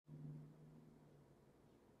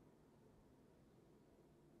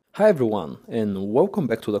Hi everyone and welcome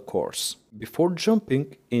back to the course. Before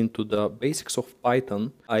jumping into the basics of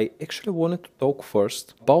Python, I actually wanted to talk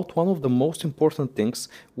first about one of the most important things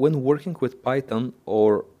when working with Python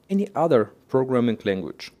or any other programming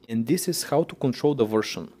language. And this is how to control the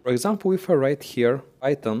version. For example, if I write here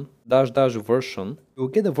Python dash dash version, you will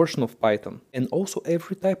get a version of Python. And also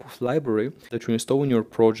every type of library that you install in your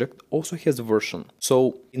project also has a version.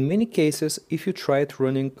 So in many cases, if you tried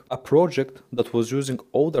running a project that was using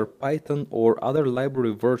older Python or other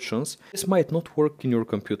library versions, this might not work in your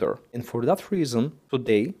computer. And for that reason,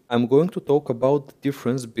 today I'm going to talk about the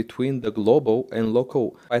difference between the global and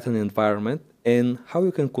local Python environment and how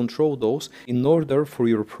you can control those in order for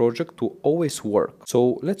your project to always work.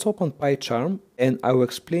 So let's open PyCharm and I will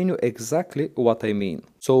explain you exactly what I mean.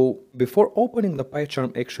 So before opening the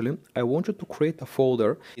PyCharm actually, I want you to create a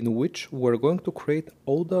folder in which we're going to create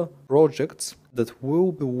all the projects that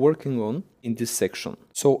we'll be working on in this section.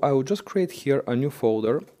 So I will just create here a new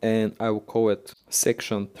folder and I will call it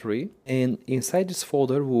section 3, and inside this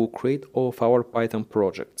folder we will create all of our Python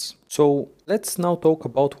projects. So let's now talk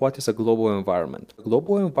about what is a global environment. A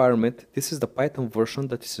global environment, this is the Python version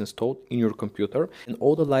that is installed in your computer and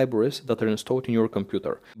all the libraries that are installed in your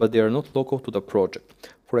computer, but they are not local to the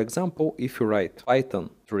project. For example, if you write Python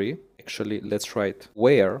 3, actually let's write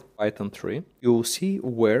where Python 3, you will see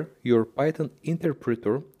where your Python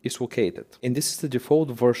interpreter is located. And this is the default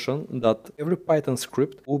version that every Python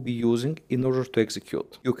script will be using in order to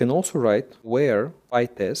execute. You can also write where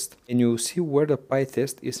PyTest and you will see where the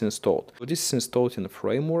PyTest is installed. So this is installed in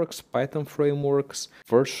frameworks, Python frameworks,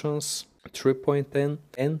 versions, 3.10,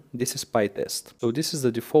 and this is PyTest. So this is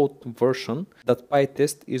the default version that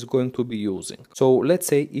PyTest is going to be using. So let's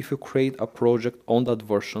say if you create a project on that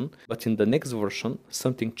version, but in the next version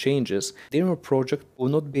something changes, then your project will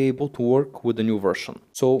not be able to work with the new version.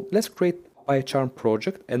 So let's create PyCharm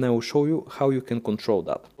project and I will show you how you can control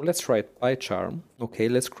that. So let's write PyCharm. Okay,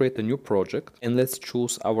 let's create a new project and let's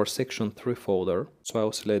choose our section 3 folder. So I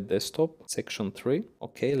will select desktop, section 3.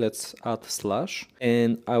 Okay, let's add slash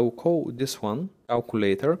and I will call this one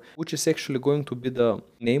calculator, which is actually going to be the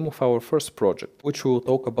name of our first project, which we will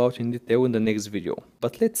talk about in detail in the next video.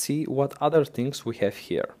 But let's see what other things we have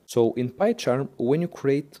here. So in PyCharm, when you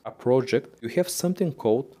create a project, you have something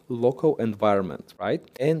called local environment, right?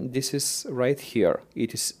 And this is right here.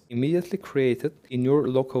 It is immediately created in your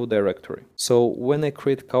local directory. So when I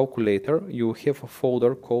create calculator, you have a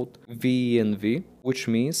folder called venv, which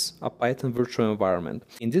means a Python virtual environment.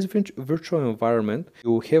 In this virtual environment,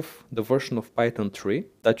 you will have the version of Python 3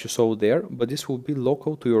 that you saw there, but this will be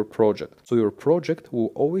local to your project. So your project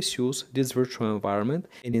will always use this virtual environment,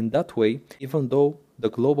 and in that way, even though the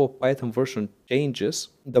global Python version changes,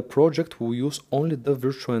 the project will use only the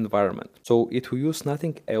virtual environment. So it will use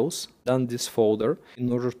nothing else than this folder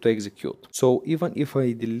in order to execute. So even if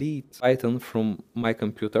I delete Python from my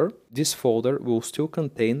computer, this folder will still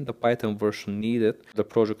contain the Python version needed for the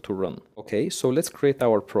project to run. Okay, so let's create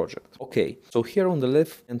our project. Okay, so here on the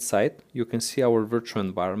left hand side, you can see our virtual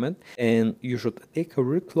environment, and you should take a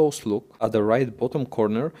really close look at the right bottom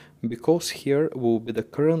corner, because here will be the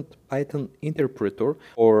current Python interpreter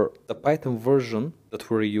or the Python version that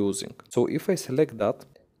we're using. So if I select that,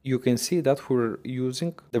 you can see that we're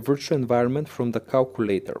using the virtual environment from the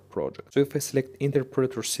calculator project. So if I select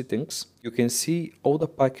interpreter settings, you can see all the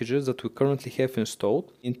packages that we currently have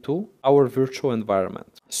installed into our virtual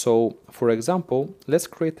environment. So for example, let's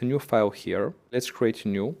create a new file here. Let's create a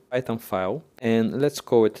new Python file and let's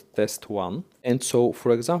call it test1. And so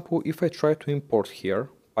for example, if I try to import here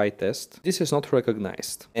PyTest, this is not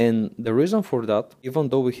recognized. And the reason for that, even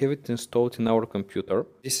though we have it installed in our computer,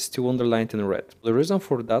 this is still underlined in red. The reason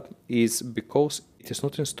for that is because it is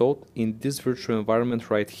not installed in this virtual environment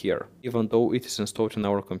right here, even though it is installed in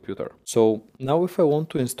our computer. So now if I want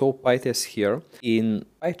to install PyTest here, in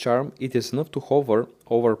PyCharm, it is enough to hover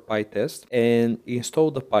over PyTest and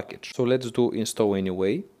install the package. So let's do install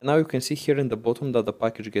anyway. Now you can see here in the bottom that the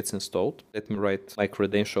package gets installed. Let me write my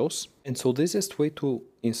credentials. And so the easiest way to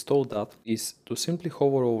install that is to simply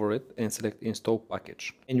hover over it and select install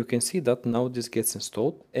package. And you can see that now this gets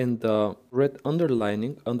installed and the red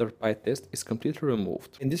underlining under PyTest is completely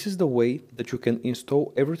removed. And this is the way that you can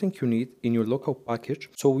install everything you need in your local package,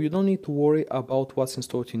 so you don't need to worry about what's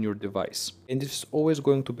installed in your device. And this is always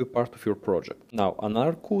going to be part of your project. Now,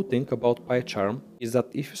 another cool thing about PyCharm is that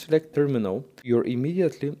if you select terminal, you're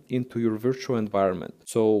immediately into your virtual environment.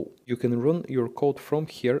 So you can run your code from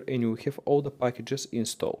here and you have all the packages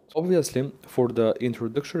installed. Obviously, for the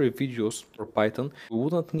introductory videos for Python, we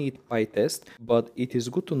wouldn't need PyTest, but it is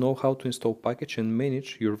good to know how to install package and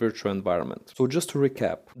manage your virtual environment. So just to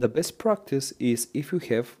recap, the best practice is if you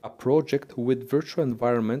have a project with virtual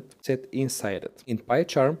environment set inside it. In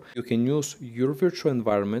PyCharm, you can use your virtual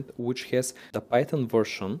environment, which has the Python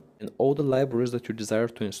version and all the libraries that you desire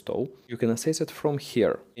to install. You can access it from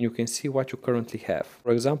here and you can see what you currently have.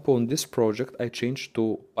 For example, in this project, I changed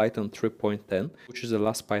to Python 3.10, which is the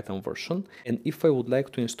last Python version. And if I would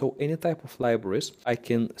like to install any type of libraries, I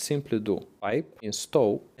can simply do pipe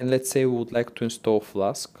install. And let's say we would like to install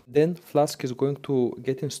Flask, then Flask is going to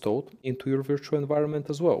get installed into your virtual environment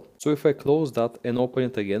as well. So if I close that and open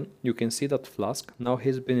it again, you can see that Flask now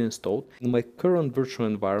has been installed in my current virtual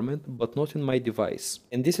environment, but not in my device.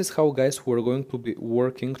 And this is how, guys, we're going to be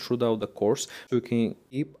working throughout the course, so you can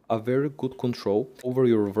keep a very good control over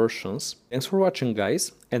your versions. Thanks for watching,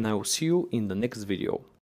 guys, and I will see you in the next video.